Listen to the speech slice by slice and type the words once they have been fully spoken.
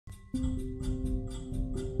Hello,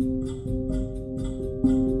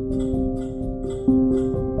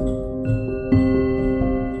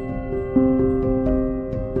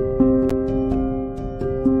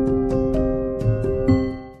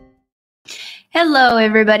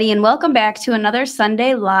 everybody, and welcome back to another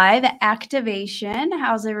Sunday Live activation.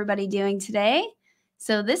 How's everybody doing today?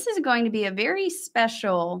 So this is going to be a very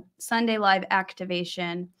special Sunday Live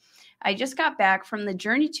activation. I just got back from the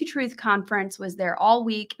Journey to Truth conference, was there all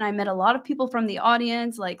week, and I met a lot of people from the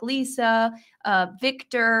audience like Lisa,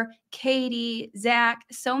 Victor, Katie, Zach,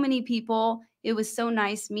 so many people. It was so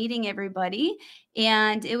nice meeting everybody,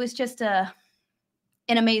 and it was just an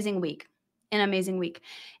amazing week. An amazing week.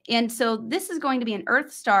 And so this is going to be an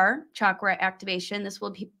Earth Star Chakra activation. This will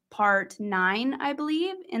be part 9, I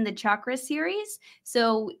believe, in the Chakra series.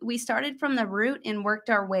 So we started from the root and worked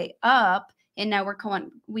our way up. And now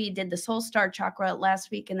we did the Soul Star Chakra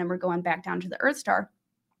last week, and then we're going back down to the Earth Star.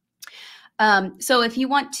 So if you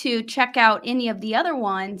want to check out any of the other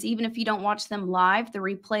ones, even if you don't watch them live, the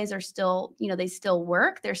replays are still, they still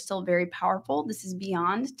work. They're still very powerful. This is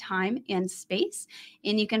beyond time and space.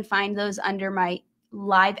 And you can find those under my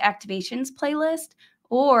live activations playlist.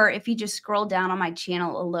 Or if you just scroll down on my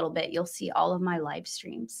channel a little bit, you'll see all of my live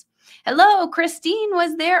streams. Hello, Christine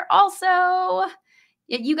was there also.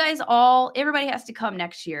 You guys everybody has to come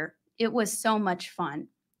next year. It was so much fun.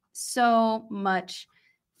 So much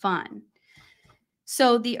fun.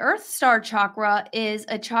 So the Earth Star Chakra is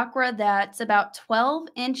a chakra that's about 12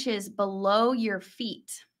 inches below your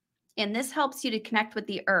feet. And this helps you to connect with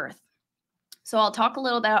the earth. So I'll talk a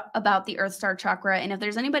little about the Earth Star Chakra. And if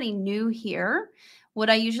there's anybody new here, what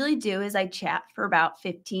I usually do is I chat for about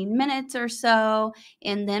 15 minutes or so.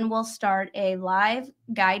 And then we'll start a live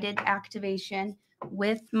guided activation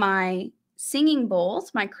with my singing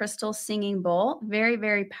bowls, my crystal singing bowl. Very,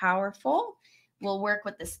 very powerful. We'll work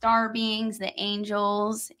with the star beings, the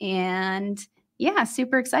angels, and yeah,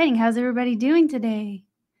 super exciting. How's everybody doing today?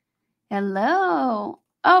 Hello.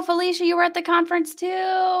 Oh, Felicia, you were at the conference too.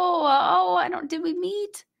 Oh, did we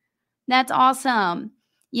meet? That's awesome.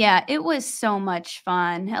 Yeah, it was so much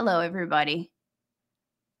fun. Hello, everybody.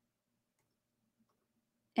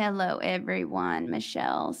 Hello, everyone.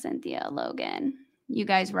 Michelle, Cynthia, Logan. You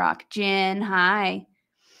guys rock. Jen, hi.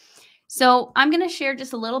 So I'm going to share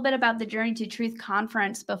just a little bit about the Journey to Truth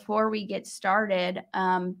conference before we get started.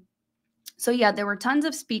 So yeah, there were tons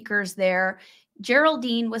of speakers there.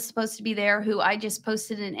 Geraldine was supposed to be there, who I just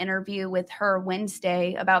posted an interview with her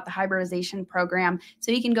Wednesday about the hybridization program.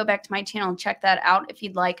 So you can go back to my channel and check that out if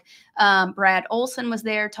you'd like. Brad Olson was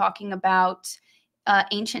there talking about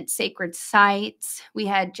ancient sacred sites. We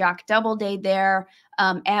had Jock Doubleday there,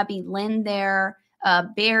 Abby Lynn there,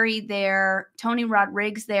 Barry there, Tony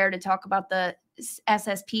Rodriguez there to talk about the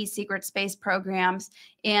SSP secret space programs.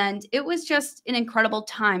 And it was just an incredible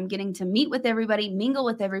time getting to meet with everybody, mingle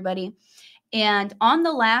with everybody. And on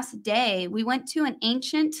the last day, we went to an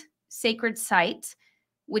ancient sacred site,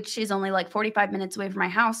 which is only like 45 minutes away from my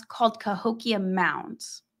house, called Cahokia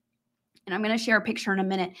Mounds. And I'm going to share a picture in a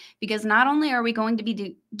minute, because not only are we going to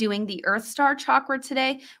be doing the Earth Star Chakra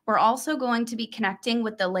today, we're also going to be connecting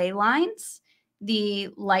with the ley lines, the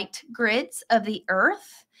light grids of the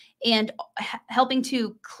earth, and helping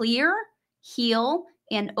to clear, heal,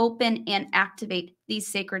 and open and activate these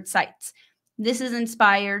sacred sites. This is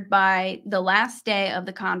inspired by the last day of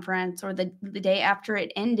the conference, or the day after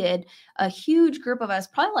it ended. A huge group of us,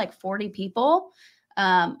 probably like 40 people,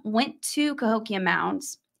 went to Cahokia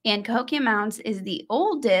Mounds. And Cahokia Mounds is the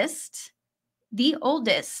oldest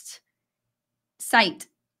site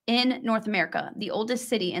in North America, the oldest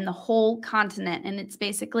city in the whole continent. And it's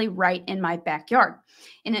basically right in my backyard.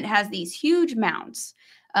 And it has these huge mounds.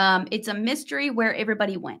 It's a mystery where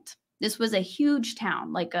everybody went. This was a huge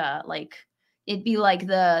town, it'd be like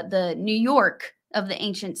the New York of the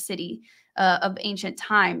ancient city, of ancient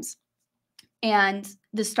times. And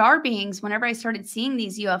the star beings, whenever I started seeing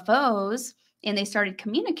these UFOs and they started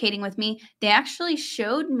communicating with me, they actually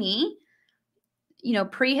showed me,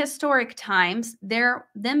 prehistoric times,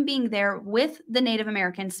 them being there with the Native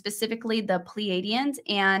Americans, specifically the Pleiadians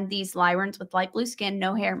and these Lyrans with light blue skin,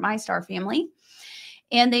 no hair, my star family.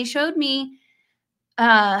 And they showed me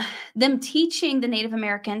them teaching the Native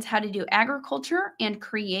Americans how to do agriculture and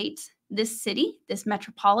create this city, this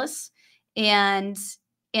metropolis. And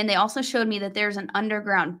they also showed me that there's an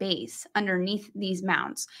underground base underneath these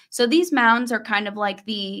mounds. So these mounds are kind of like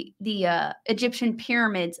the Egyptian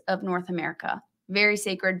pyramids of North America. Very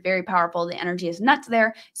sacred, very powerful. The energy is nuts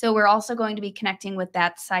there. So we're also going to be connecting with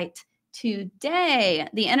that site today.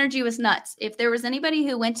 The energy was nuts. If there was anybody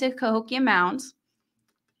who went to Cahokia Mounds,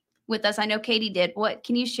 with us? I know Katie did. What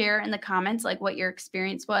can you share in the comments, like what your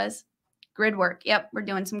experience was? Grid work. Yep, we're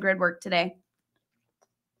doing some grid work today.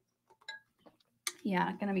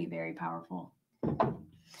 Yeah, going to be very powerful.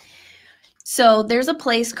 So there's a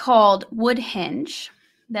place called Woodhenge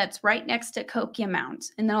that's right next to Kokia Mount.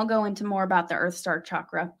 And then I'll go into more about the Earth Star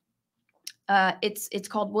Chakra. It's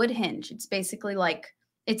called Woodhenge. It's basically like,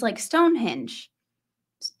 it's like Stonehenge.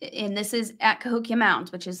 And this is at Cahokia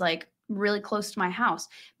Mounds, which is like really close to my house,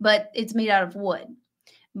 but it's made out of wood.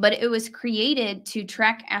 But it was created to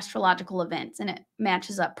track astrological events, and it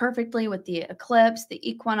matches up perfectly with the eclipse, the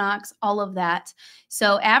equinox, all of that.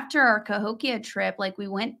 So after our Cahokia trip, like we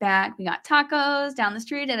went back, we got tacos down the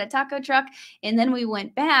street at a taco truck, and then we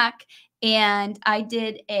went back and I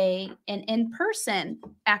did an in-person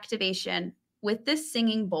activation with this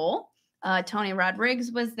singing bowl. Tony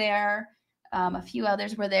Rodriguez was there. A few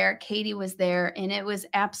others were there. Katie was there, and it was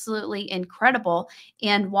absolutely incredible.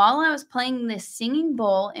 And while I was playing this singing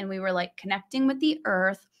bowl and we were like connecting with the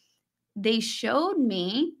earth, they showed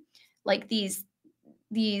me like these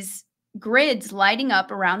grids lighting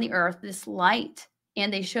up around the earth, this light,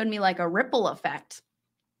 and they showed me like a ripple effect.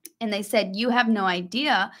 And they said, you have no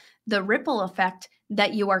idea the ripple effect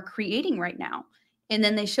that you are creating right now. And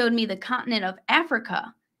then they showed me the continent of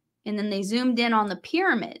Africa, and then they zoomed in on the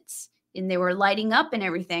pyramids. And they were lighting up and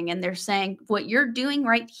everything. And they're saying, what you're doing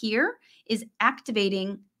right here is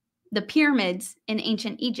activating the pyramids in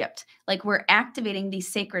ancient Egypt. Like we're activating these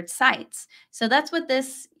sacred sites. So that's what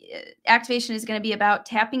this activation is going to be about,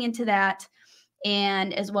 tapping into that,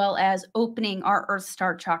 and as well as opening our Earth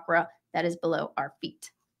Star Chakra that is below our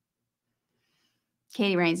feet.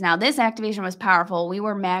 Katie Rains. Now, this activation was powerful. We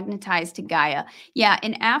were magnetized to Gaia. Yeah,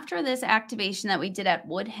 and after this activation that we did at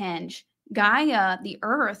Woodhenge, Gaia, the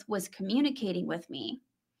earth, was communicating with me.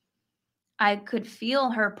 I could feel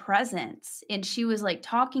her presence, and she was like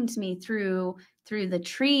talking to me through the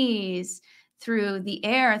trees, through the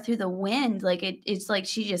air, through the wind. Like it's like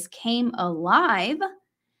she just came alive,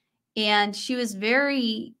 and she was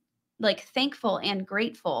very like thankful and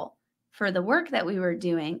grateful for the work that we were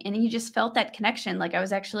doing. And you just felt that connection. Like I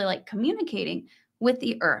was actually like communicating with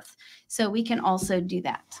the earth. So we can also do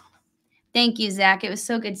that. Thank you, Zach. It was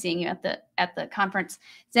so good seeing you at the conference.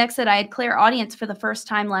 Zach said, I had clear audience for the first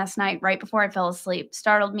time last night, right before I fell asleep.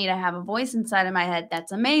 Startled me to have a voice inside of my head.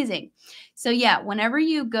 That's amazing. So yeah, whenever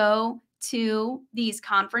you go to these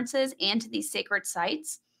conferences and to these sacred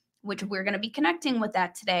sites, which we're going to be connecting with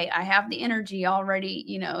that today, I have the energy already,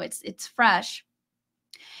 you know, it's fresh.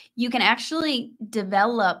 You can actually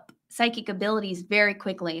develop psychic abilities very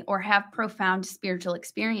quickly or have profound spiritual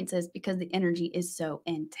experiences because the energy is so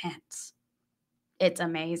intense. It's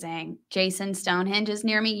amazing. Jason, Stonehenge is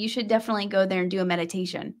near me. You should definitely go there and do a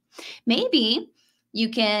meditation. Maybe you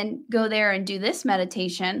can go there and do this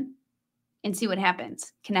meditation and see what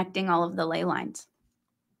happens, connecting all of the ley lines.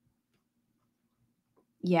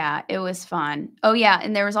 Yeah, it was fun. Oh, yeah.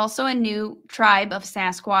 And there was also a new tribe of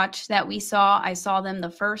Sasquatch that we saw. I saw them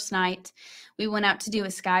the first night. We went out to do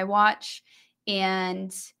a sky watch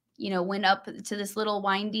and, you know, went up to this little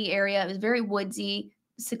windy area. It was very woodsy,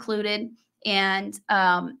 secluded. And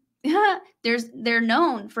they're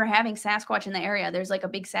known for having Sasquatch in the area. There's like a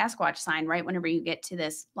big Sasquatch sign right whenever you get to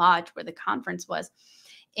this lodge where the conference was.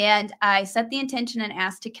 And I set the intention and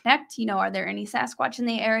asked to connect, you know, are there any Sasquatch in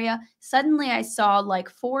the area? Suddenly I saw like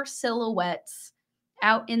 4 silhouettes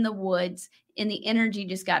out in the woods, and the energy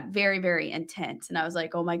just got very, very intense. And I was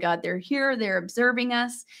like, oh my God, they're here. They're observing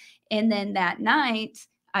us. And then that night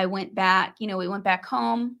I went back, you know, we went back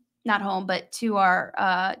home, not home, but to our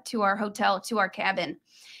hotel, to our cabin.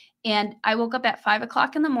 And I woke up at 5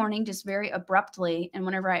 o'clock in the morning, just very abruptly. And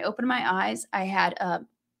whenever I opened my eyes, I had a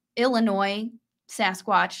Illinois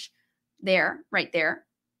Sasquatch there, right there.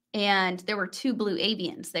 And there were 2 blue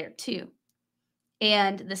avians there too.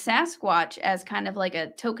 And the Sasquatch, as kind of like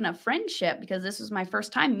a token of friendship, because this was my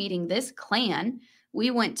first time meeting this clan,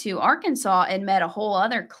 we went to Arkansas and met a whole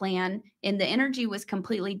other clan, and the energy was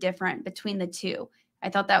completely different between the 2. I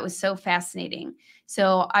thought that was so fascinating.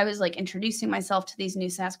 So I was like introducing myself to these new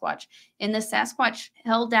Sasquatch, and the Sasquatch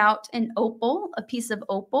held out an opal, a piece of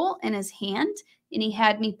opal in his hand, and he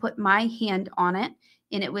had me put my hand on it.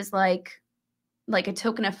 And it was like a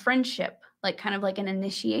token of friendship, like kind of like an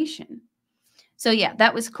initiation. So yeah,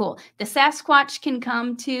 that was cool. The Sasquatch can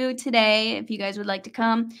come too today if you guys would like to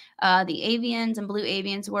come. The avians and blue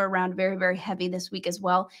avians were around very, very heavy this week as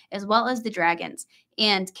well as the dragons.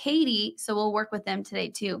 And Katie, so we'll work with them today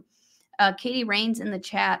too. Katie Rains in the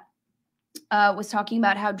chat was talking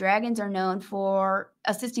about how dragons are known for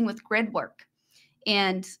assisting with grid work.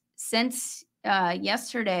 And since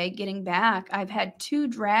yesterday getting back, I've had 2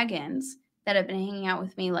 dragons that have been hanging out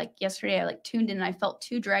with me. Like yesterday, I like tuned in and I felt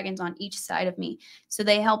 2 dragons on each side of me. So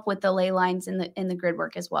they help with the ley lines in the grid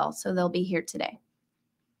work as well. So they'll be here today.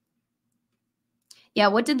 Yeah,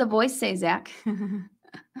 what did the voice say, Zach?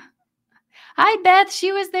 Hi, Beth.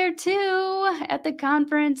 She was there too at the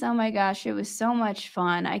conference. Oh my gosh, it was so much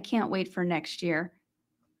fun. I can't wait for next year.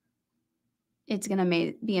 It's going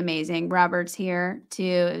to be amazing. Robert's here too.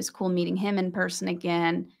 It was cool meeting him in person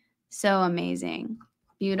again. So amazing.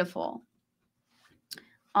 Beautiful.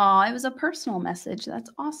 Oh, it was a personal message. That's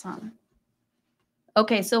awesome.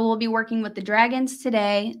 Okay, so we'll be working with the dragons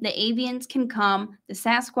today. The avians can come. The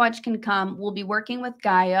Sasquatch can come. We'll be working with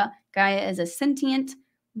Gaia. Gaia is a sentient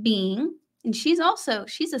being, and she's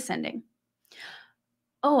ascending.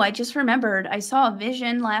 Oh, I just remembered. I saw a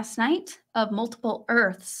vision last night of multiple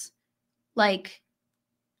Earths. Like,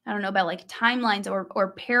 I don't know about like timelines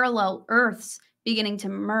or parallel Earths beginning to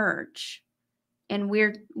merge. And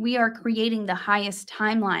we are creating the highest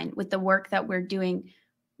timeline with the work that we're doing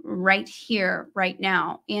right here, right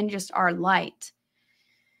now, and just our light.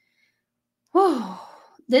 Whew.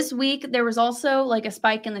 This week, there was also like a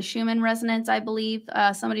spike in the Schumann resonance, I believe.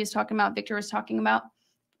 Somebody was talking about, Victor was talking about.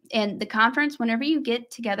 And the conference, whenever you get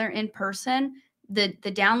together in person, the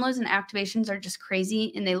downloads and activations are just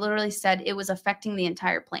crazy. And they literally said it was affecting the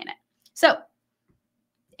entire planet. So,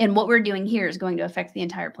 and what we're doing here is going to affect the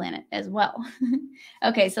entire planet as well.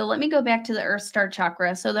 Okay, so let me go back to the Earth Star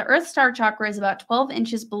Chakra. So the Earth Star Chakra is about 12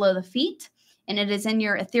 inches below the feet, and it is in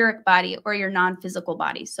your etheric body or your non-physical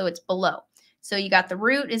body. So it's below. So you got the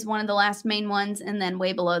root is one of the last main ones, and then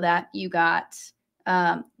way below that, you got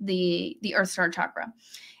the Earth Star Chakra.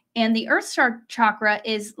 And the Earth Star Chakra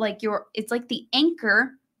is like it's like the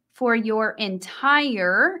anchor for your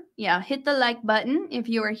entire, hit the like button if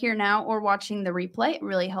you are here now or watching the replay. It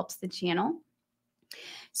really helps the channel.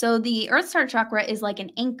 So the Earth Star Chakra is like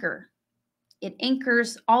an anchor. It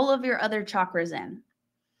anchors all of your other chakras in.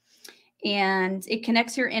 And it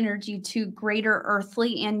connects your energy to greater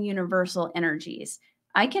earthly and universal energies.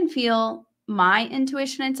 I can feel my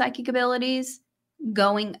intuition and psychic abilities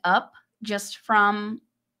going up just from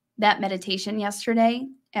that meditation yesterday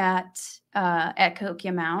at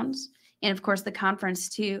Cahokia Mounds, and of course the conference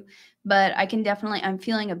too. But I'm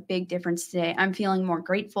feeling a big difference today. I'm feeling more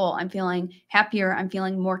grateful. I'm feeling happier. I'm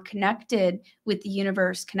feeling more connected with the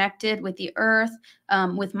universe, connected with the earth,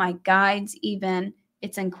 with my guides even.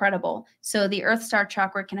 It's incredible. So the Earth Star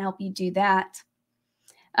Chakra can help you do that.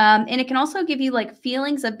 And it can also give you like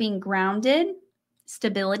feelings of being grounded,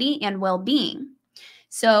 stability, and well-being.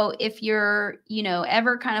 So if you're,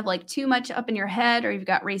 ever kind of like too much up in your head, or you've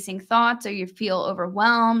got racing thoughts, or you feel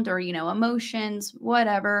overwhelmed, or, emotions,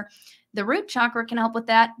 whatever, the root chakra can help with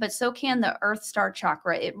that, but so can the Earth Star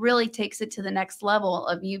Chakra. It really takes it to the next level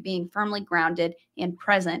of you being firmly grounded and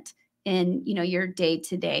present in, your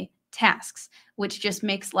day-to-day tasks, which just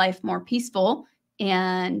makes life more peaceful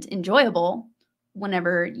and enjoyable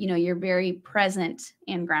whenever, you're very present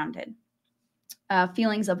and grounded.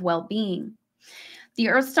 Feelings of well-being. The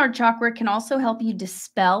Earth Star Chakra can also help you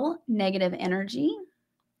dispel negative energy,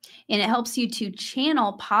 and it helps you to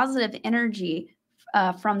channel positive energy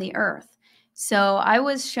from the earth. So I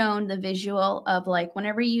was shown the visual of like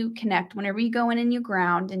whenever you connect, whenever you go in and you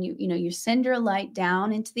ground and you send your light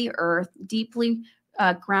down into the earth, deeply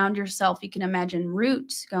ground yourself. You can imagine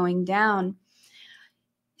roots going down.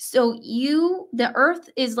 So the earth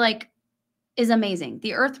is amazing.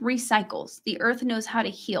 The earth recycles. The earth knows how to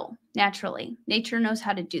heal naturally. Nature knows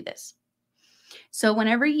how to do this. So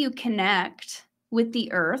whenever you connect with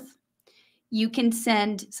the earth, you can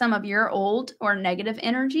send some of your old or negative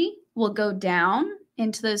energy will go down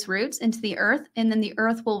into those roots, into the earth, and then the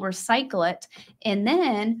earth will recycle it. And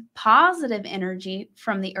then positive energy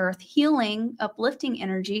from the earth, healing, uplifting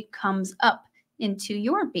energy comes up into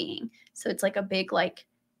your being. So it's like a big,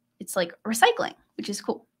 it's like recycling, which is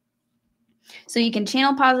cool. So you can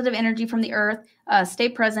channel positive energy from the earth, stay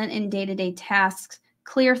present in day-to-day tasks,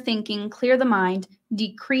 clear thinking, clear the mind,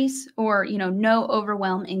 decrease or, no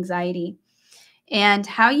overwhelm anxiety. And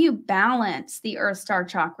how you balance the Earth Star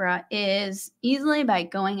Chakra is easily by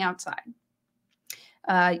going outside,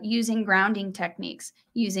 using grounding techniques,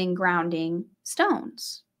 using grounding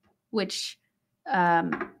stones, which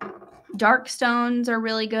dark stones are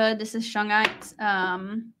really good. This is shungite.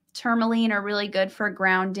 Tourmaline are really good for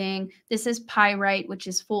grounding. This is pyrite, which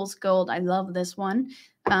is fool's gold. I love this one.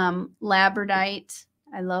 Labradite.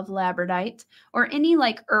 I love labradite. Or any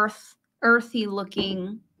like earthy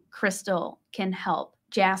looking crystal can help.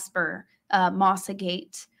 Jasper, moss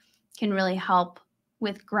agate can really help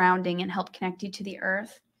with grounding and help connect you to the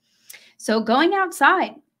earth. So going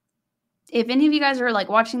outside, if any of you guys are like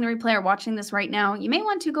watching the replay or watching this right now, you may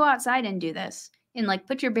want to go outside and do this and like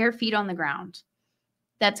put your bare feet on the ground.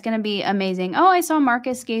 That's going to be amazing. Oh, I saw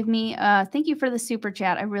Marcus gave me, thank you for the super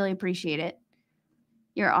chat. I really appreciate it.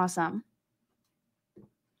 You're awesome.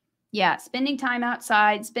 Yeah, spending time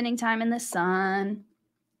outside, spending time in the sun.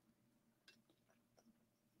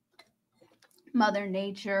 Mother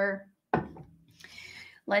Nature.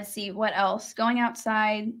 Let's see, what else? Going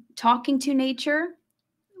outside, talking to nature,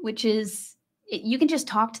 which is, you can just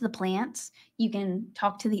talk to the plants. You can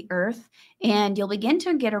talk to the earth, and you'll begin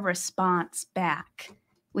to get a response back,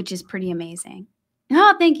 which is pretty amazing.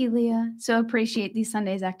 Oh, thank you, Leah. So appreciate these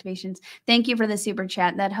Sundays activations. Thank you for the super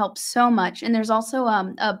chat. That helps so much. And there's also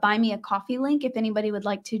a buy me a coffee link if anybody would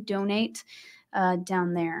like to donate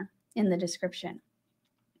down there in the description.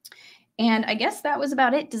 And I guess that was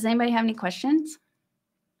about it. Does anybody have any questions?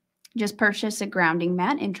 Just purchase a grounding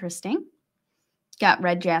mat. Interesting. Got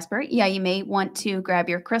red jasper. Yeah, you may want to grab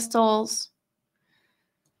your crystals.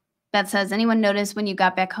 Beth says, anyone notice when you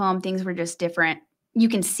got back home, things were just different? You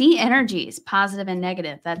can see energies, positive and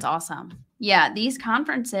negative. That's awesome. Yeah, these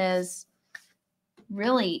conferences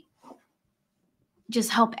really just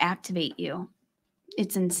help activate you.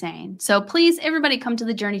 It's insane. So please, everybody come to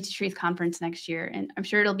the Journey to Truth conference next year. And I'm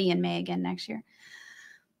sure it'll be in May again next year.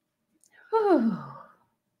 Whew.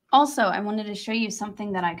 Also, I wanted to show you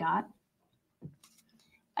something that I got.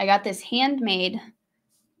 I got this handmade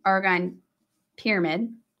argine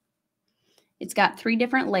pyramid. It's got 3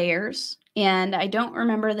 different layers. And I don't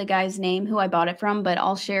remember the guy's name who I bought it from, but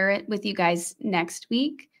I'll share it with you guys next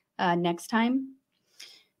week, next time,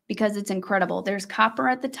 because it's incredible. There's copper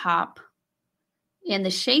at the top, and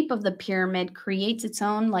the shape of the pyramid creates its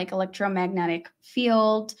own like electromagnetic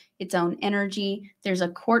field, its own energy. There's a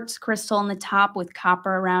quartz crystal on the top with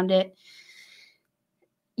copper around it.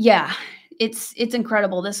 Yeah, it's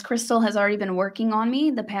incredible. This crystal has already been working on me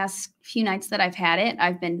the past few nights that I've had it.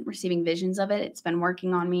 I've been receiving visions of it. It's been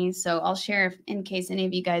working on me. So I'll share in case any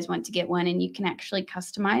of you guys want to get one, and you can actually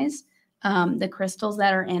customize the crystals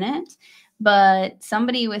that are in it. But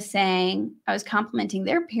somebody was saying, I was complimenting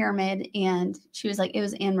their pyramid, and she was like, it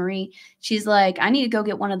was Anne Marie. She's like, I need to go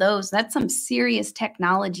get one of those. That's some serious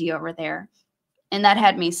technology over there. And that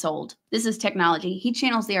had me sold. This is technology. He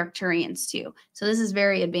channels the Arcturians too. So this is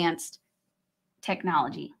very advanced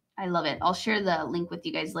technology. I love it. I'll share the link with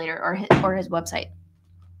you guys later, or his website.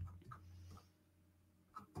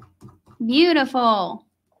 Beautiful.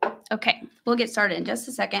 Okay, we'll get started in just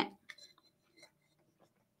a second.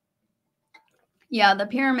 Yeah, the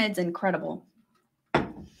pyramid's incredible.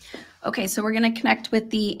 Okay, so we're going to connect with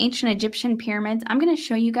the ancient Egyptian pyramids. I'm going to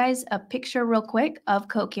show you guys a picture real quick of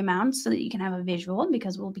Kokya Mound so that you can have a visual,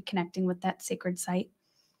 because we'll be connecting with that sacred site.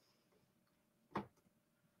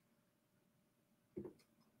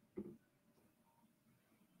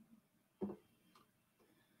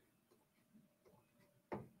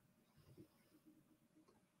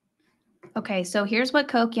 Okay, so here's what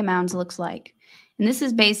Kokya Mounds looks like. And this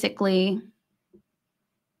is basically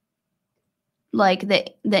like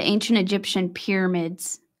the ancient Egyptian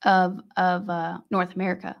pyramids of North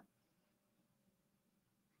America.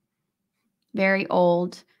 Very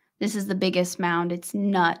old. This is the biggest mound. It's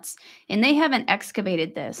nuts. And they haven't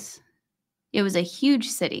excavated this. It was a huge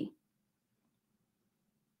city.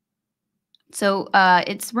 So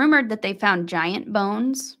it's rumored that they found giant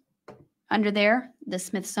bones under there. The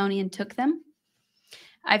Smithsonian took them.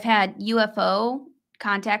 I've had UFO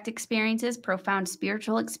contact experiences, profound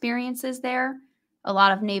spiritual experiences there. A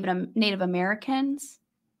lot of Native Americans,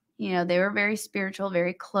 you know, they were very spiritual,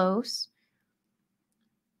 very close.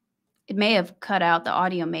 It may have cut out. The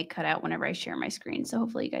audio may cut out whenever I share my screen. So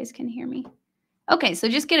hopefully you guys can hear me. Okay, so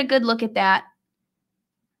just get a good look at that.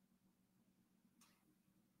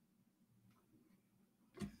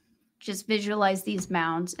 Just visualize these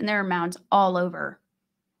mounds, and there are mounds all over.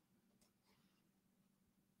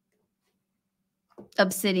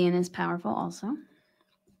 Obsidian is powerful also.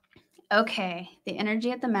 Okay, the energy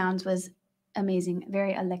at the mounds was amazing,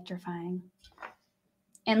 very electrifying.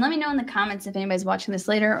 And let me know in the comments if anybody's watching this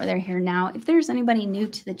later or they're here now. If there's anybody new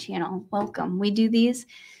to the channel, welcome. We do these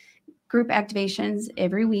group activations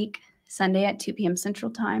every week, Sunday at 2 p.m. Central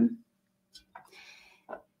Time.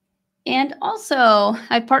 And also,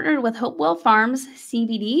 I've partnered with Hopewell Farms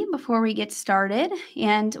CBD before we get started,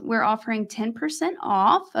 and we're offering 10%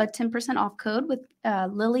 off, a 10% off code with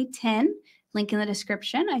Lily10, link in the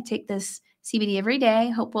description. I take this CBD every day.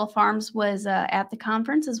 Hopewell Farms was at the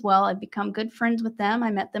conference as well. I've become good friends with them. I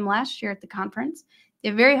met them last year at the conference. They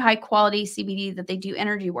have very high quality CBD that they do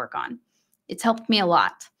energy work on. It's helped me a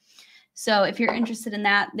lot. So if you're interested in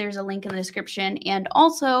that, there's a link in the description. And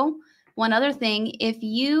also, one other thing, if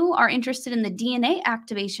you are interested in the DNA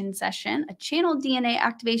activation session, a channel DNA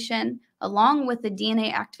activation, along with the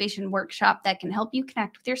DNA activation workshop that can help you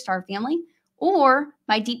connect with your star family, or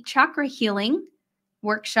my deep chakra healing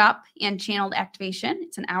workshop and channeled activation,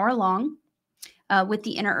 it's an hour long, with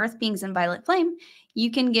the inner earth beings and violet flame,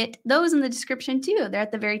 you can get those in the description too. They're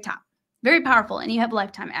at the very top. Very powerful, and you have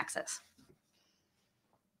lifetime access.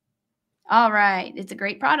 All right. It's a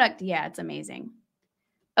great product. Yeah, it's amazing.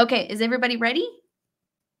 Okay, is everybody ready?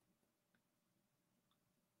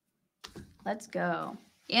 Let's go.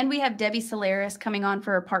 And we have Debbie Solaris coming on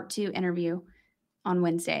for a part 2 interview on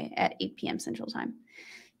Wednesday at 8 p.m. Central Time.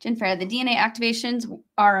 Jennifer, the DNA activations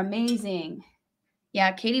are amazing.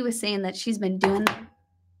 Yeah, Katie was saying that she's been doing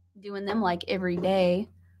them like every day.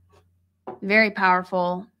 Very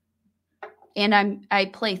powerful. And I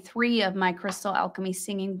play 3 of my Crystal Alchemy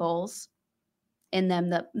singing bowls in them.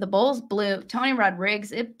 The bowls blew Tony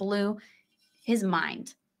Rodriguez, it blew his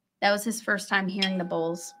mind. That was his first time hearing the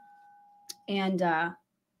bowls. And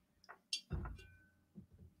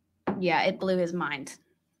yeah, it blew his mind.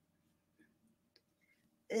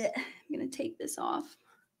 I'm going to take this off.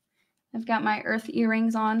 I've got my earth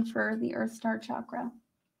earrings on for the Earth Star Chakra.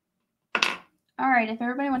 All right, if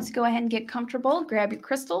everybody wants to go ahead and get comfortable, grab your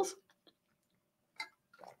crystals.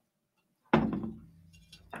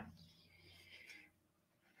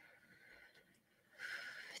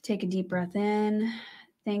 Take a deep breath in.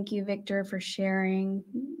 Thank you, Victor, for sharing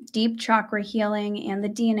deep chakra healing and the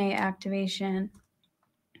DNA activation.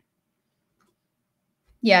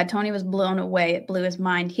 Yeah, Tony was blown away. It blew his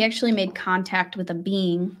mind. He actually made contact with a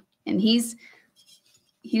being, and he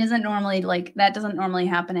doesn't normally, like, that doesn't normally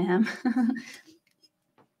happen to him.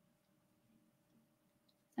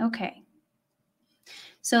 Okay.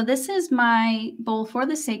 So this is my bowl for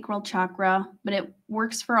the sacral chakra, but it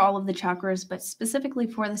works for all of the chakras, but specifically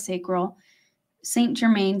for the sacral. Saint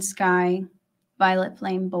Germain Sky Violet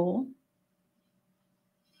Flame Bowl.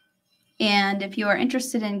 And if you are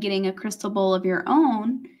interested in getting a crystal bowl of your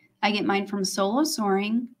own, I get mine from Solo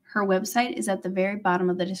Soaring. Her website is at the very bottom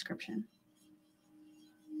of the description.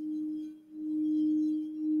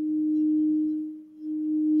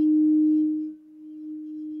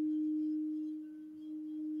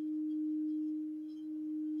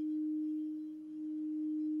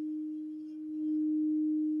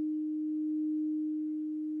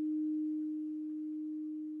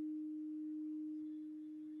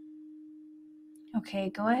 Okay,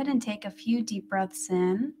 go ahead and take a few deep breaths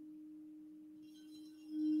in.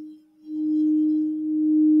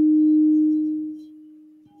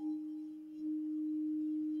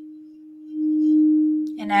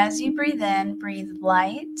 And as you breathe in, breathe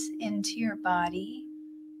light into your body.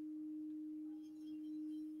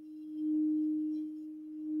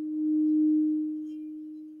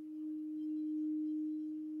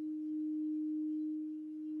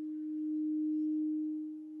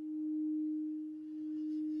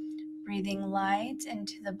 Breathing light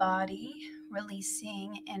into the body,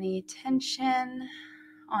 releasing any tension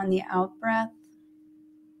on the out breath.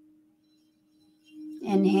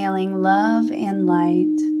 Inhaling love and light.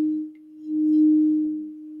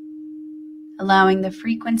 Allowing the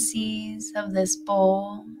frequencies of this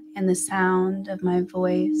bowl and the sound of my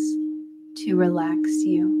voice to relax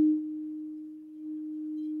you.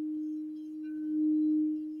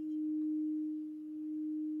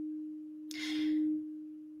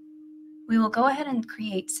 We will go ahead and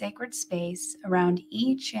create sacred space around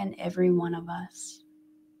each and every one of us.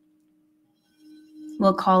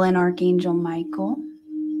 We'll call in Archangel Michael,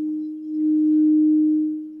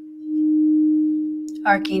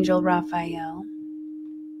 Archangel Raphael,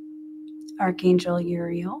 Archangel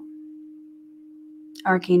Uriel,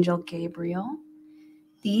 Archangel Gabriel.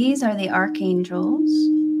 These are the archangels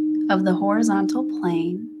of the horizontal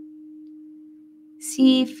plane.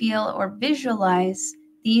 See, feel, or visualize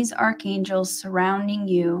these archangels surrounding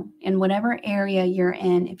you in whatever area you're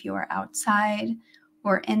in. If you are outside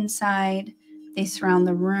or inside, they surround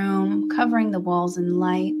the room, covering the walls in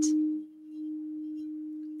light,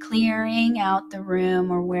 clearing out the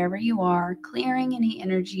room or wherever you are, clearing any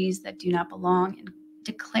energies that do not belong, and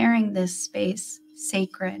declaring this space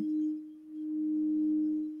sacred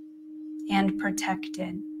and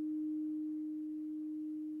protected.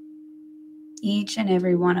 Each and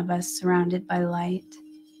every one of us surrounded by light.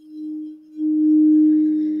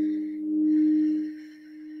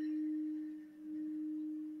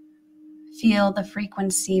 Feel the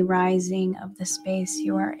frequency rising of the space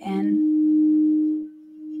you are in.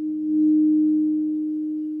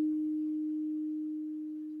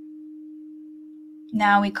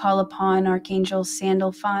 Now we call upon Archangel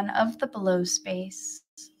Sandalphon of the below space,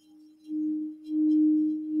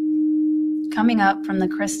 coming up from the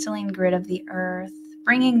crystalline grid of the earth,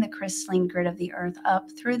 bringing the crystalline grid of the earth up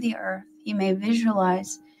through the earth. You may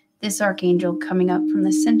visualize this archangel coming up from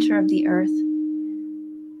the center of the earth,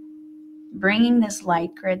 bringing this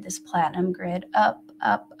light grid, this platinum grid, up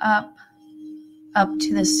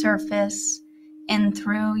to the surface and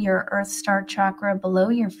through your Earth Star Chakra below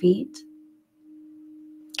your feet,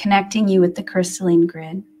 connecting you with the crystalline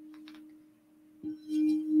grid.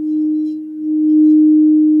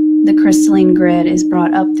 The crystalline grid is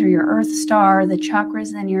brought up through your Earth Star, the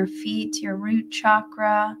chakras in your feet, your root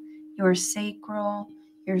chakra, your sacral,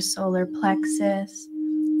 your solar plexus,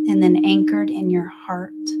 and then anchored in your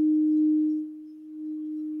heart.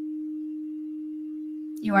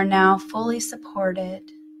 You are now fully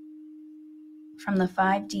supported from the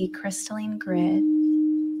 5D crystalline grid,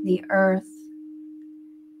 the earth.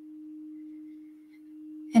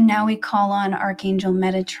 And now we call on Archangel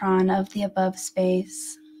Metatron of the above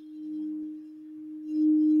space.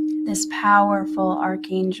 This powerful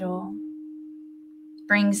archangel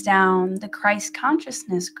brings down the Christ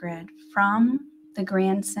consciousness grid from the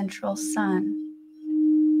grand central sun,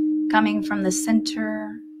 coming from the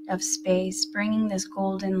center of space, bringing this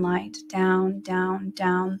golden light down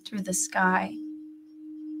through the sky,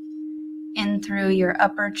 in through your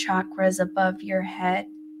upper chakras above your head.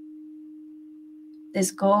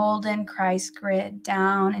 This golden Christ grid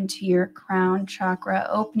down into your crown chakra,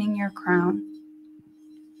 opening your crown,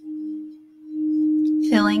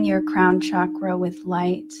 filling your crown chakra with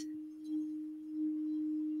light,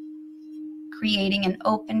 creating an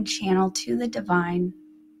open channel to the divine.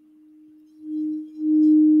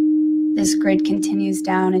 This grid continues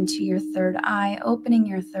down into your third eye, opening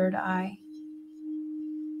your third eye,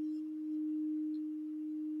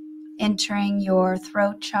 entering your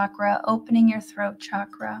throat chakra, opening your throat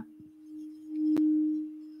chakra,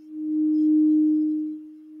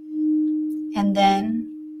 and then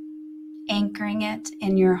anchoring it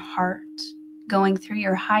in your heart, going through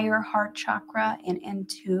your higher heart chakra and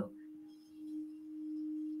into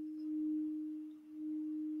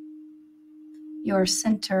your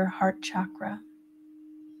center heart chakra.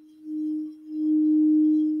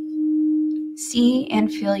 See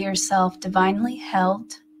and feel yourself divinely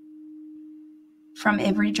held from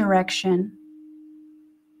every direction,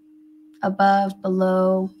 above,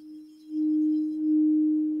 below,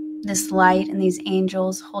 this light and these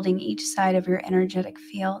angels holding each side of your energetic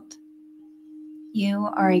field. You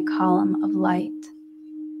are a column of light.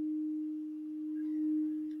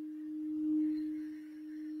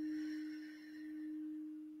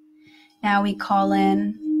 Now we call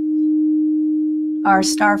in our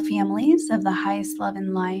star families of the highest love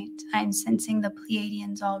and light. I'm sensing the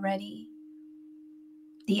Pleiadians already,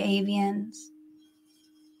 the Avians,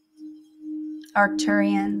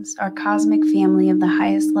 Arcturians, our cosmic family of the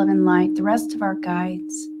highest love and light, the rest of our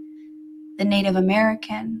guides, the Native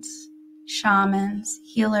Americans, shamans,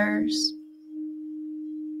 healers,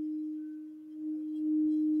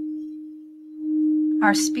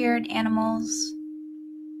 our spirit animals,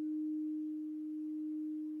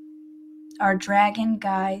 our dragon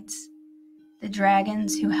guides, the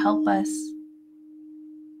dragons who help us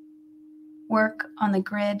work on the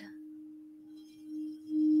grid,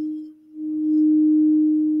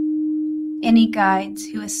 any guides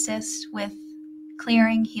who assist with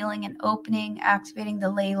clearing, healing, and opening, activating the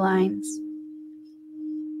ley lines,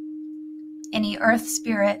 any earth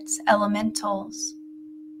spirits, elementals,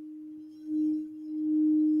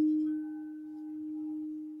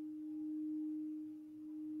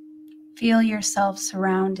 feel yourself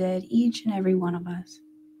surrounded, each and every one of us.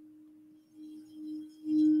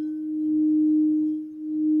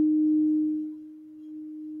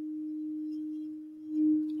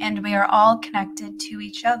 And we are all connected to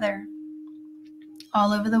each other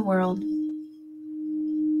all over the world.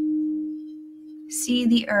 See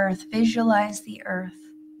the earth, visualize the earth.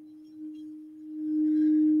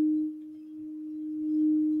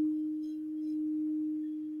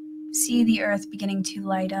 See the earth beginning to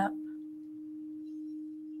light up.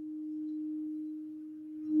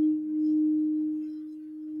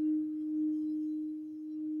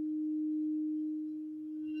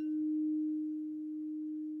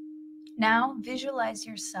 Now visualize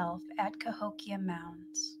yourself at Cahokia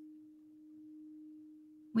Mounds.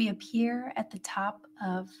 We appear at the top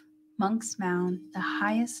of Monk's Mound, the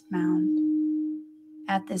highest mound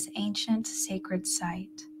at this ancient sacred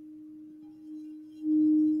site.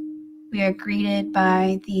 We are greeted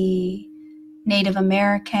by the Native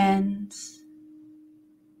Americans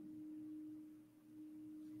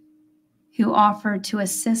who offer to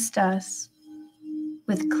assist us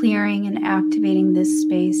with clearing and activating this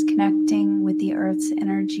space, connecting with the Earth's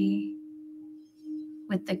energy,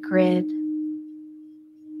 with the grid.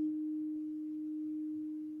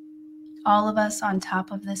 All of us on top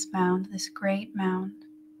of this mound, this great mound.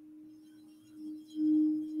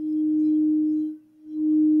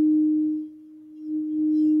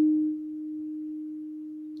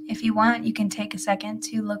 If you want, you can take a second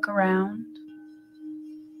to look around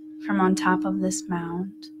from on top of this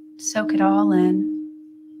mound. Soak it all in.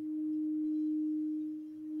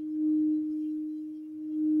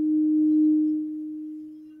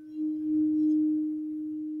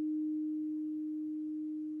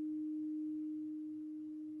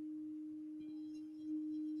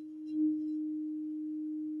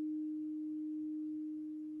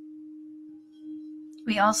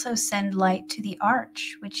 We also send light to the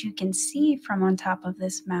arch, which you can see from on top of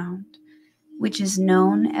this mound, which is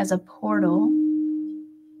known as a portal.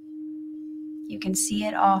 You can see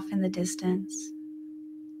it off in the distance,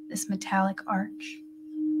 this metallic arch.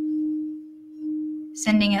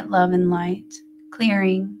 Sending it love and light,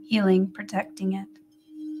 clearing, healing, protecting it.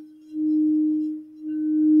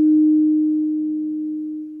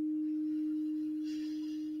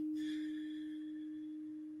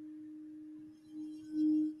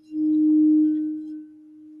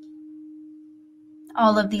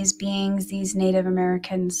 All of these beings, these Native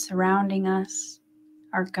Americans surrounding us,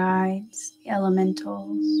 our guides, the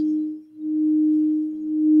elementals.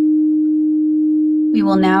 We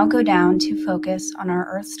will now go down to focus on our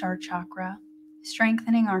Earth Star Chakra,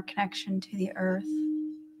 strengthening our connection to the Earth.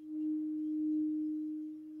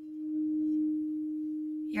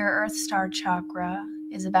 Your Earth Star Chakra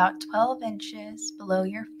is about 12 inches below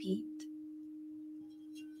your feet.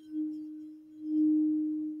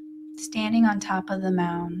 Standing on top of the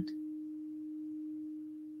mound,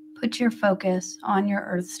 put your focus on your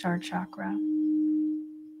Earth Star Chakra.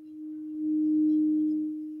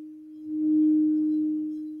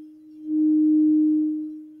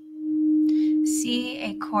 See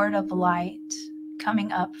a cord of light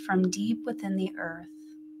coming up from deep within the earth,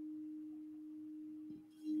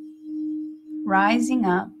 rising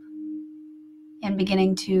up and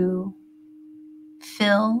beginning to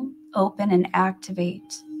fill, open, and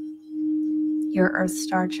activate your Earth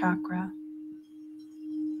Star Chakra.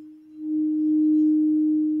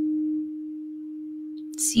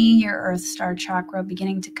 See your Earth Star Chakra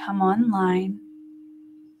beginning to come online,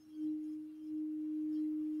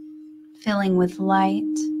 filling with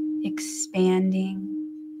light, expanding,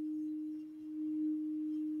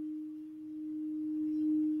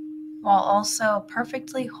 while also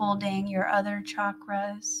perfectly holding your other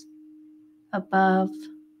chakras above.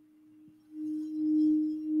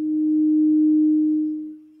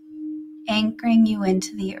 Anchoring you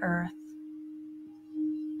into the earth.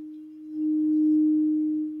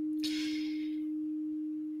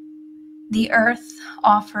 The earth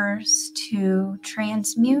offers to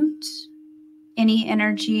transmute any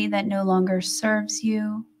energy that no longer serves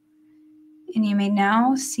you, and you may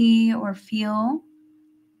now see or feel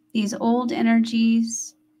these old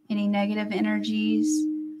energies, any negative energies,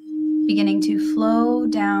 beginning to flow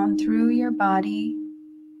down through your body,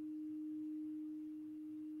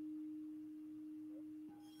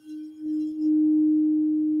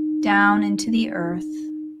 down into the earth,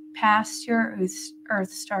 past your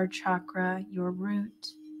Earth Star Chakra, your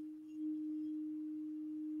root,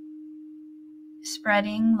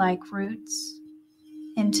 spreading like roots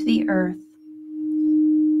into the earth.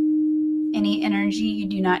 Any energy you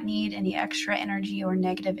do not need, any extra energy or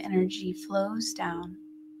negative energy flows down.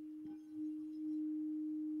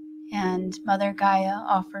 And Mother Gaia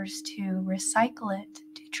offers to recycle it,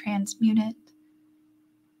 to transmute it,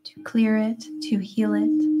 to clear it, to heal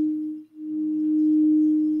it.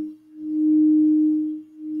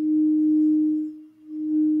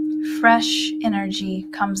 Fresh energy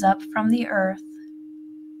comes up from the earth,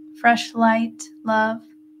 fresh light, love,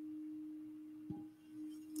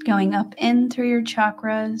 going up in through your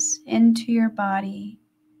chakras, into your body,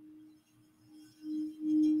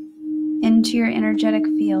 into your energetic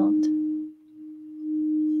field.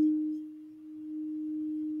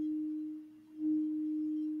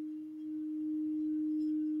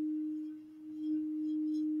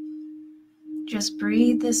 Just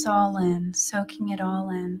breathe this all in, soaking it all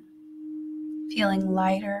in. Feeling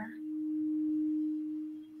lighter,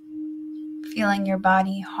 feeling your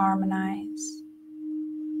body harmonize,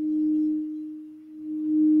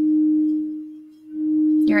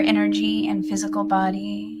 your energy and physical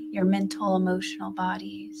body, your mental, emotional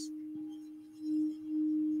bodies,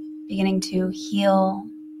 beginning to heal,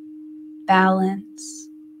 balance,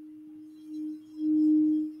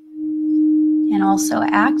 and also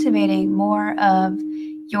activating more of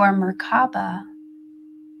your Merkaba,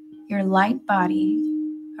 your light body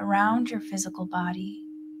around your physical body,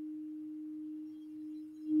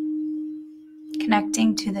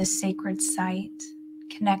 connecting to this sacred site,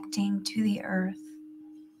 connecting to the earth,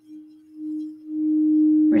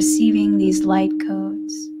 receiving these light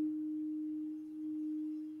codes,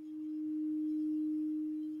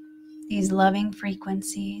 these loving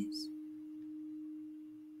frequencies.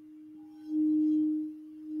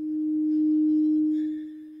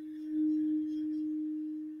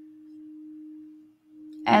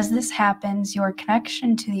 As this happens, your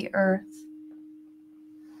connection to the earth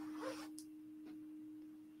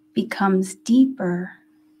becomes deeper,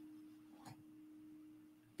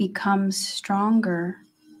 becomes stronger.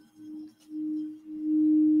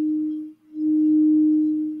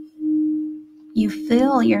 You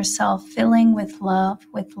feel yourself filling with love,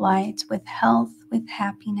 with light, with health, with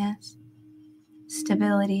happiness,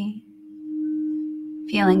 stability,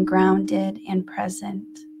 feeling grounded and present.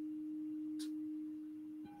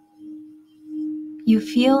 You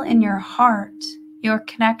feel in your heart your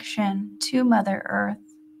connection to Mother Earth,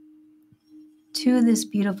 to this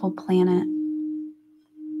beautiful planet.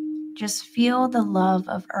 Just feel the love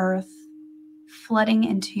of Earth flooding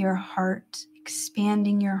into your heart,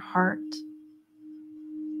 expanding your heart,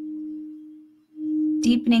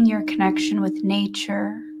 deepening your connection with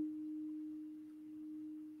nature,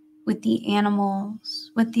 with the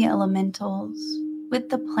animals, with the elementals, with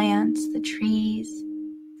the plants, the trees,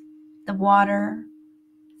 the water,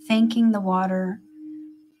 thanking the water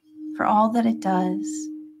for all that it does,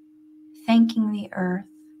 thanking the earth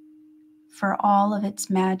for all of its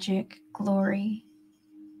magic, glory,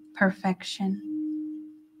 perfection.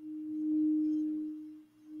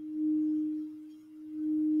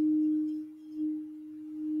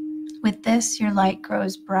 With this, your light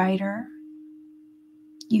grows brighter.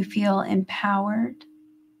 You feel empowered,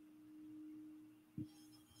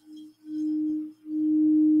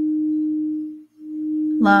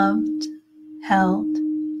 loved, held.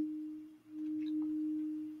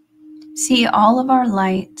 See all of our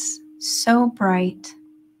lights so bright,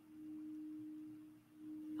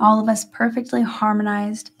 all of us perfectly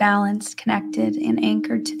harmonized, balanced, connected, and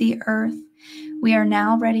anchored to the earth. We are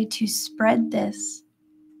now ready to spread this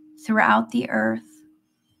throughout the earth.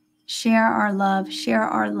 Share our love, share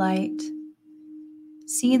our light.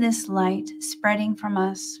 See this light spreading from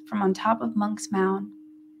us, from on top of Monk's Mound,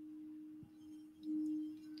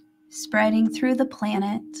 spreading through the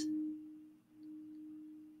planet,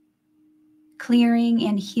 clearing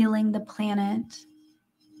and healing the planet,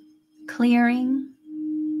 clearing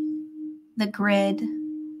the grid.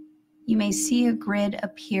 You may see a grid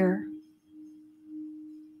appear.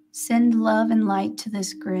 Send love and light to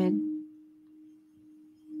this grid.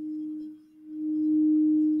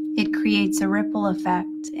 It creates a ripple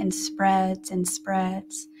effect and spreads,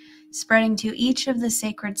 spreading to each of the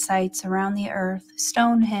sacred sites around the earth,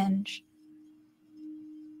 Stonehenge,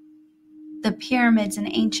 the pyramids in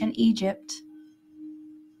ancient Egypt.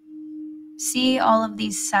 See all of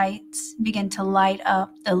these sites begin to light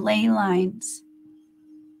up, the ley lines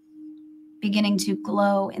beginning to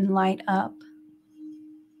glow and light up.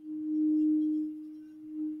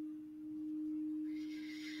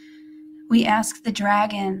 We ask the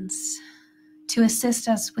dragons to assist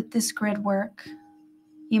us with this grid work.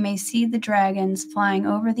 You may see the dragons flying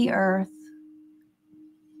over the earth,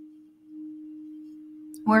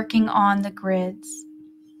 working on the grids.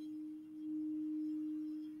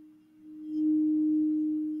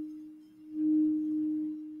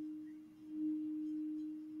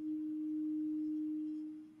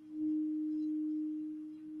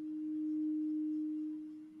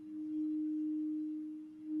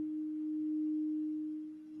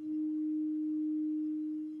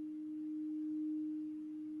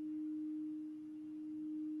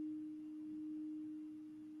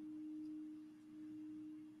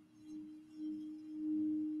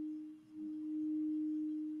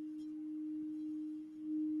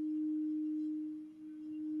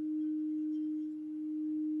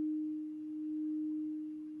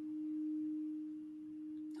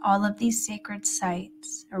 All of these sacred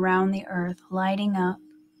sites around the earth lighting up,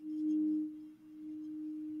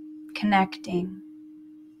 connecting,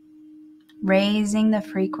 raising the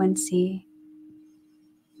frequency,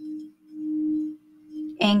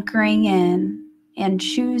 anchoring in and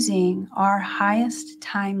choosing our highest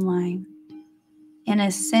timeline in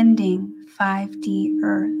ascending 5D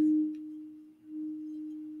Earth.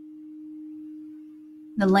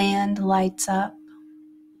 The land lights up.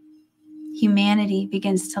 Humanity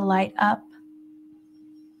begins to light up.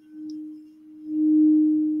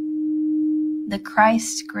 The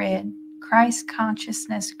Christ grid, Christ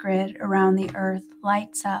consciousness grid around the earth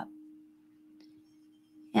lights up.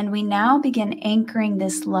 And we now begin anchoring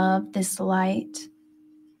this love, this light,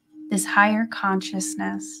 this higher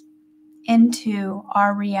consciousness into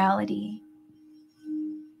our reality.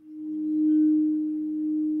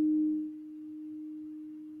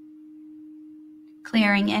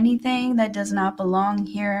 Clearing anything that does not belong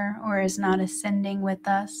here or is not ascending with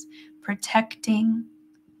us, protecting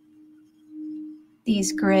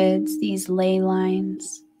these grids, these ley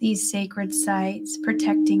lines, these sacred sites,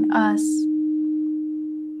 protecting us.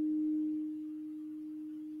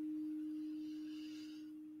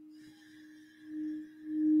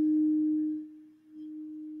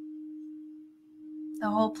 The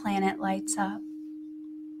whole planet lights up.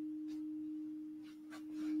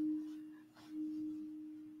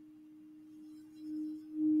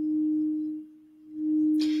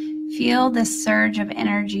 Feel this surge of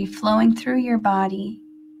energy flowing through your body.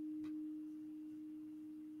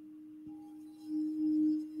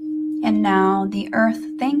 And now the earth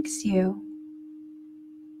thanks you.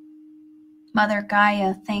 Mother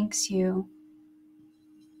Gaia thanks you.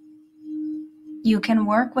 You can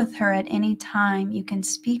work with her at any time. You can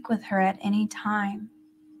speak with her at any time.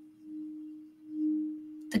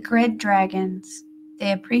 The grid dragons,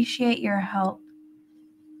 they appreciate your help.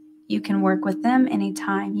 You can work with them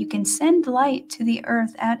anytime. You can send light to the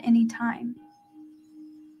earth at any time.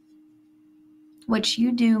 What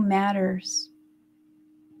you do matters.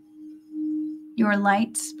 Your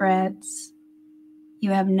light spreads.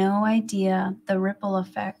 You have no idea the ripple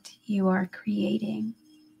effect you are creating.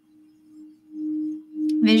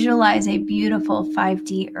 Visualize a beautiful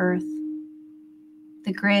 5D earth.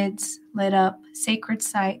 The grids lit up, sacred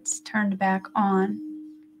sites turned back on.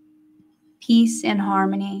 Peace and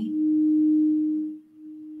harmony.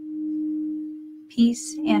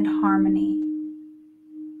 Peace and harmony.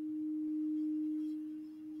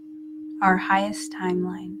 Our highest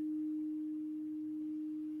timeline.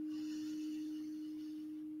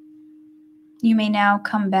 You may now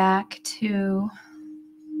come back to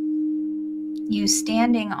you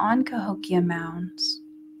standing on Cahokia mounds,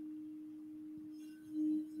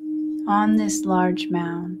 on this large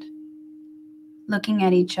mound, looking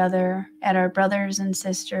at each other, at our brothers and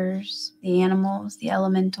sisters, the animals, the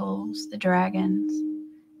elementals, the dragons.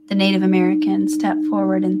 The Native Americans step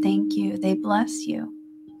forward and thank you. They bless you.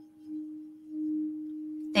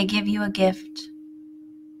 They give you a gift.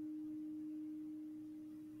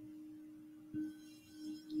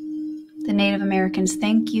 The Native Americans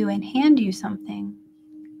thank you and hand you something.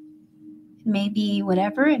 It may be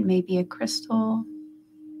whatever, it may be a crystal,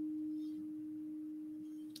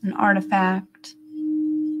 an artifact,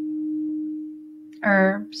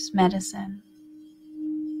 herbs, medicine,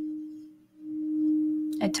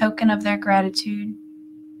 a token of their gratitude.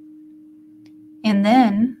 And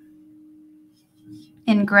then,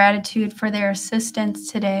 in gratitude for their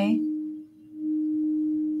assistance today,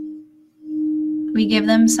 we give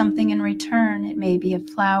them something in return. It may be a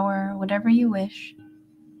flower, whatever you wish.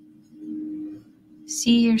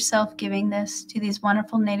 See yourself giving this to these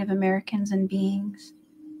wonderful Native Americans and beings.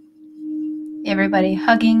 Everybody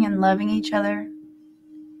hugging and loving each other.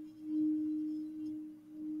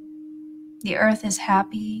 The earth is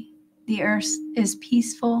happy. The earth is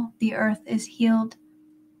peaceful. The earth is healed.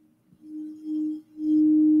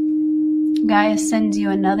 Gaia sends you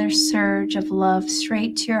another surge of love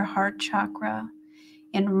straight to your heart chakra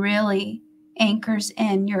and really anchors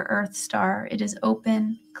in your Earth Star. It is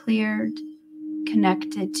open, cleared,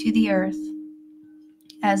 connected to the earth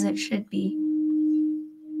as it should be.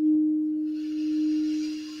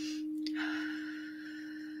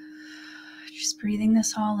 Just breathing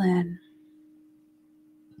this all in.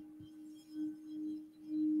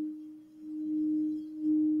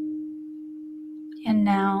 And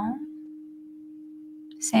now,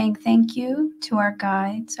 saying thank you to our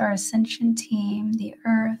guides, our ascension team, the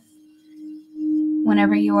earth.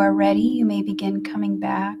 Whenever you are ready, you may begin coming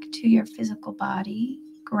back to your physical body,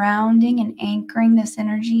 grounding and anchoring this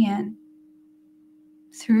energy in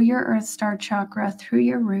through your Earth Star Chakra, through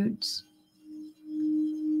your roots.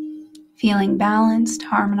 Feeling balanced,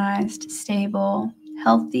 harmonized, stable,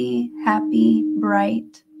 healthy, happy,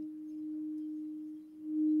 bright.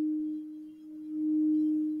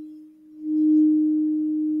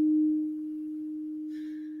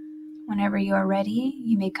 Whenever you are ready,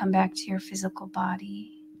 you may come back to your physical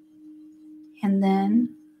body. And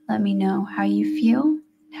then let me know how you feel,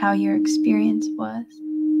 how your experience was.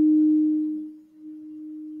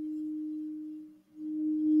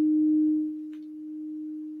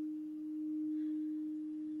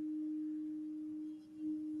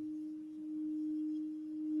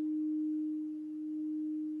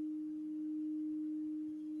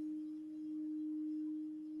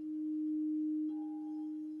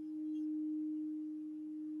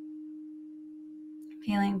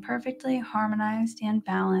 Feeling perfectly harmonized and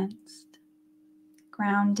balanced,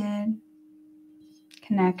 grounded,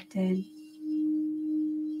 connected.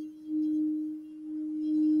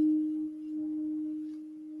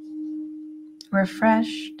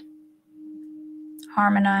 Refreshed,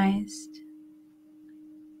 harmonized.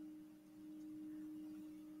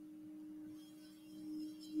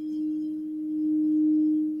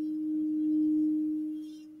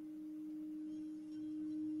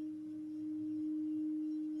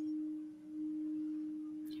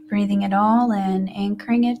 Breathing it all in,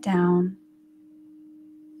 anchoring it down.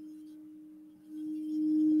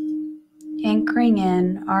 Anchoring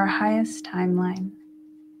in our highest timeline.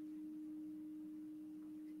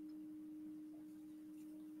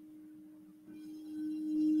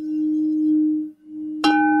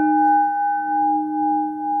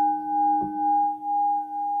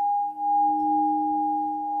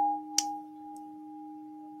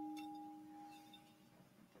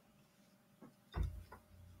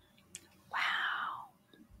 Wow.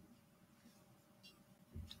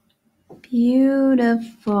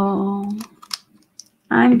 Beautiful.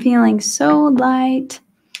 I'm feeling so light.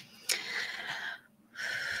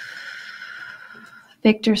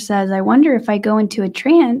 Victor says, I wonder if I go into a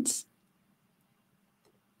trance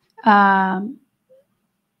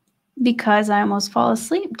because I almost fall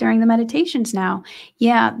asleep during the meditations now.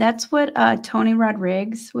 Yeah, that's what Tony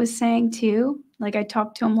Rodriguez was saying too. Like I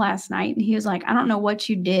talked to him last night and he was like, I don't know what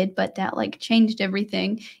you did, but that like changed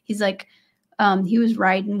everything. He's like, he was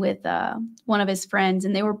riding with one of his friends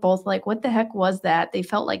and they were both like, what the heck was that? They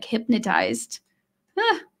felt like hypnotized.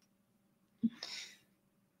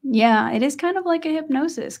 Yeah, it is kind of like a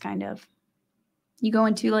hypnosis, kind of. You go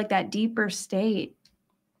into like that deeper state.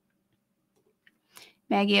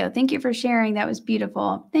 Maggie, oh, thank you for sharing. That was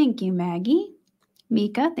beautiful. Thank you, Maggie.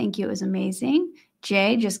 Mika, thank you. It was amazing.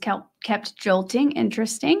 Jay just kept jolting.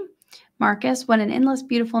 Interesting. Marcus, what an endless,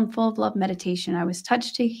 beautiful, and full of love meditation. I was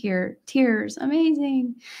touched to hear tears.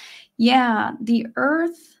 Amazing. Yeah, the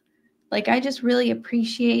earth, like I just really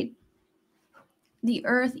appreciate the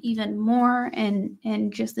earth even more and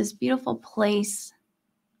just this beautiful place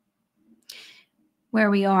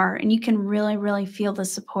where we are. And you can really, really feel the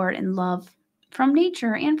support and love from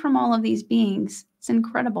nature and from all of these beings. It's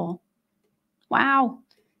incredible. Wow.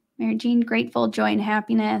 Mary Jean, grateful, joy, and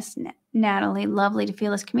happiness. Natalie, lovely to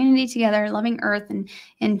feel this community together, loving earth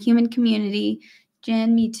and human community.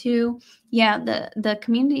 Jen, me too. Yeah, the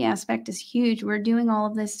community aspect is huge. We're doing all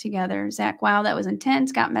of this together. Zach, wow, that was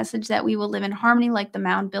intense. Got message that we will live in harmony like the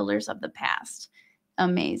mound builders of the past.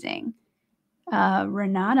 Amazing.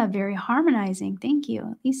 Renata, very harmonizing. Thank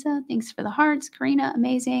you. Lisa, thanks for the hearts. Karina,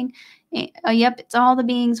 amazing. Yep, it's all the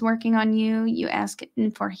beings working on you. You ask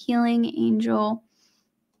for healing, Angel.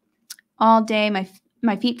 All day,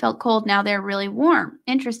 my feet felt cold. Now they're really warm.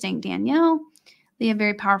 Interesting, Danielle. Leah,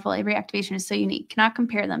 very powerful. Every activation is so unique. Cannot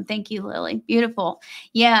compare them. Thank you, Lily. Beautiful.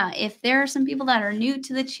 Yeah, if there are some people that are new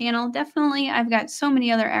to the channel, definitely. I've got so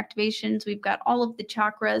many other activations. We've got all of the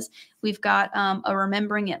chakras. We've got a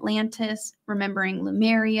Remembering Atlantis, Remembering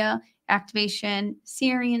Lemuria activation,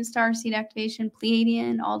 Syrian Starseed activation,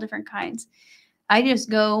 Pleiadian, all different kinds. I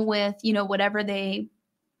just go with, whatever they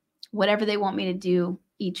want me to do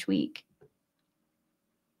each week.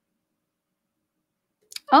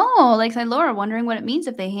 Oh, Lakeside Laura, wondering what it means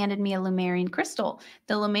if they handed me a Lemurian crystal.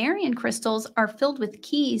 The Lemurian crystals are filled with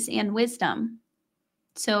keys and wisdom.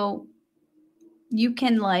 So you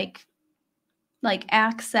can like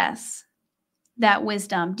access that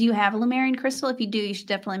wisdom. Do you have a Lemurian crystal? If you do, you should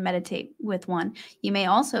definitely meditate with one. You may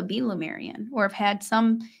also be Lemurian or have had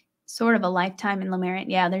some sort of a lifetime in Lemurian.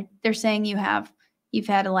 Yeah, they're saying you've had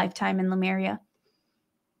a lifetime in Lemuria.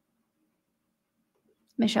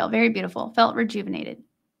 Michelle, very beautiful. Felt rejuvenated.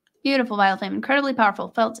 Beautiful violet flame, incredibly powerful.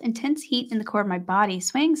 Felt intense heat in the core of my body,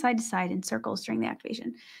 swaying side to side in circles during the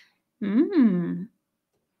activation.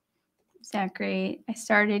 Is that great? I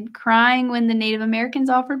started crying when the Native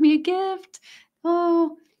Americans offered me a gift.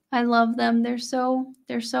 Oh, I love them. They're so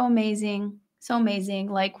amazing. So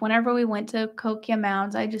amazing. Like whenever we went to Kokia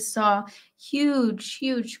Mounds, I just saw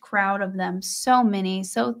huge crowd of them. So many.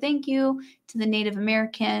 So thank you to the Native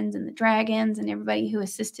Americans and the dragons and everybody who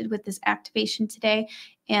assisted with this activation today.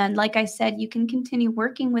 And like I said, you can continue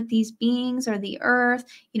working with these beings or the earth,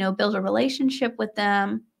 build a relationship with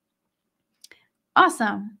them.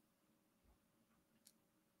 Awesome.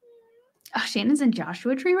 Oh, Shannon's in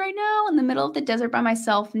Joshua Tree right now in the middle of the desert by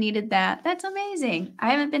myself. Needed that. That's amazing. I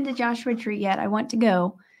haven't been to Joshua Tree yet. I want to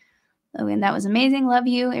go. Oh, and that was amazing. Love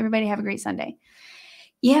you. Everybody have a great Sunday.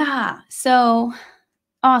 Yeah. So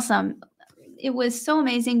awesome. it was so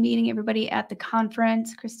amazing meeting everybody at the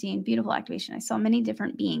conference. Christine, beautiful activation. I saw many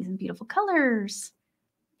different beings and beautiful colors.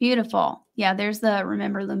 Beautiful. Yeah, there's the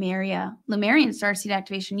Remember Lumerian Starseed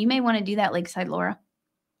activation. You may want to do that, Lakeside Laura,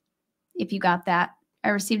 if you got that. I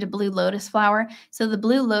received a blue lotus flower. So the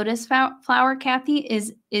blue lotus flower, Kathy,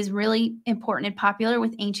 is really important and popular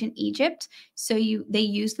with ancient Egypt. So they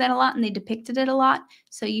used that a lot and they depicted it a lot.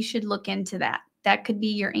 So you should look into that. That could be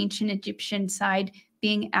your ancient Egyptian side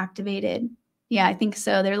being activated. Yeah, I think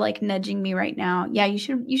so. They're like nudging me right now. Yeah, you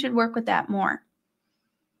should work with that more.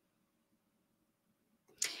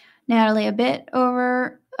 Natalie, a bit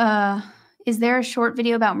over. Is there a short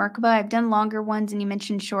video about Merkaba? I've done longer ones and you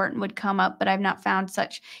mentioned short and would come up, but I've not found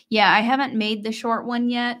such. Yeah, I haven't made the short one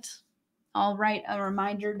yet. I'll write a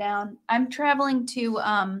reminder down. I'm traveling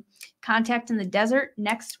to Contact in the Desert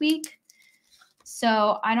next week.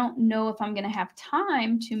 So I don't know if I'm going to have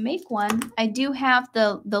time to make one. I do have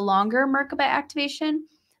the longer Merkaba activation,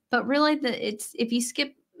 but really if you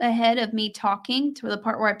skip ahead of me talking to the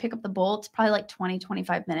part where I pick up the bowl, it's probably like 20,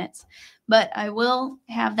 25 minutes. But I will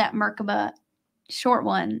have that Merkaba short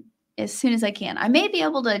one as soon as I can. I may be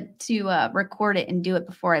able to record it and do it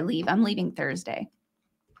before I leave. I'm leaving Thursday.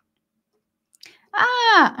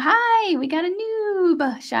 Ah, hi, we got a noob.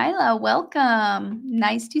 Shyla, welcome.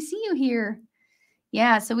 Nice to see you here.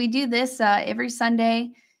 Yeah, so we do this every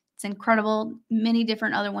Sunday. It's incredible. Many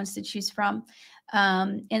different other ones to choose from.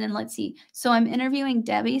 And then let's see. So I'm interviewing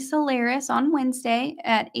Debbie Solaris on Wednesday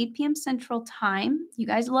at 8 p.m. Central Time. You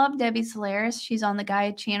guys love Debbie Solaris. She's on the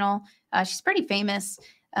Gaia channel. She's pretty famous.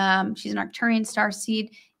 She's an Arcturian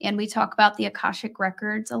starseed. And we talk about the Akashic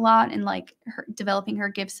records a lot and like developing her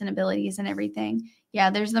gifts and abilities and everything. Yeah,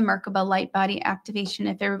 there's the Merkaba light body activation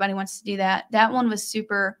if everybody wants to do that. That one was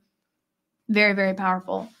very, very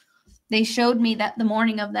powerful. They showed me that the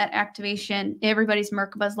morning of that activation, everybody's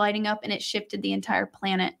Merkaba's lighting up and it shifted the entire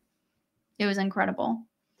planet. It was incredible.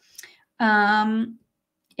 And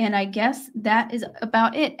I guess that is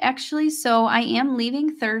about it, actually. So I am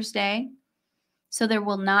leaving Thursday. So there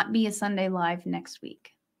will not be a Sunday live next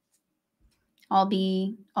week. I'll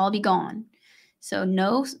be gone. So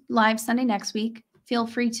no live Sunday next week. Feel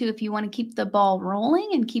free to, if you want to keep the ball rolling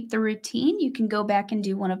and keep the routine, you can go back and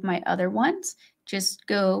do one of my other ones. Just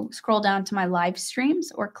go scroll down to my live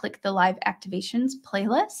streams or click the live activations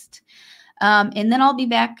playlist. And then I'll be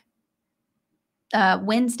back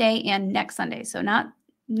Wednesday and next Sunday. So not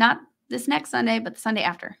this next Sunday, but the Sunday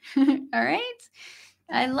after. All right.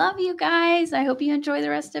 I love you guys. I hope you enjoy the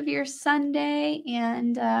rest of your Sunday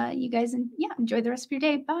and you guys, enjoy the rest of your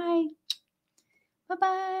day. Bye.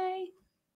 Bye-bye.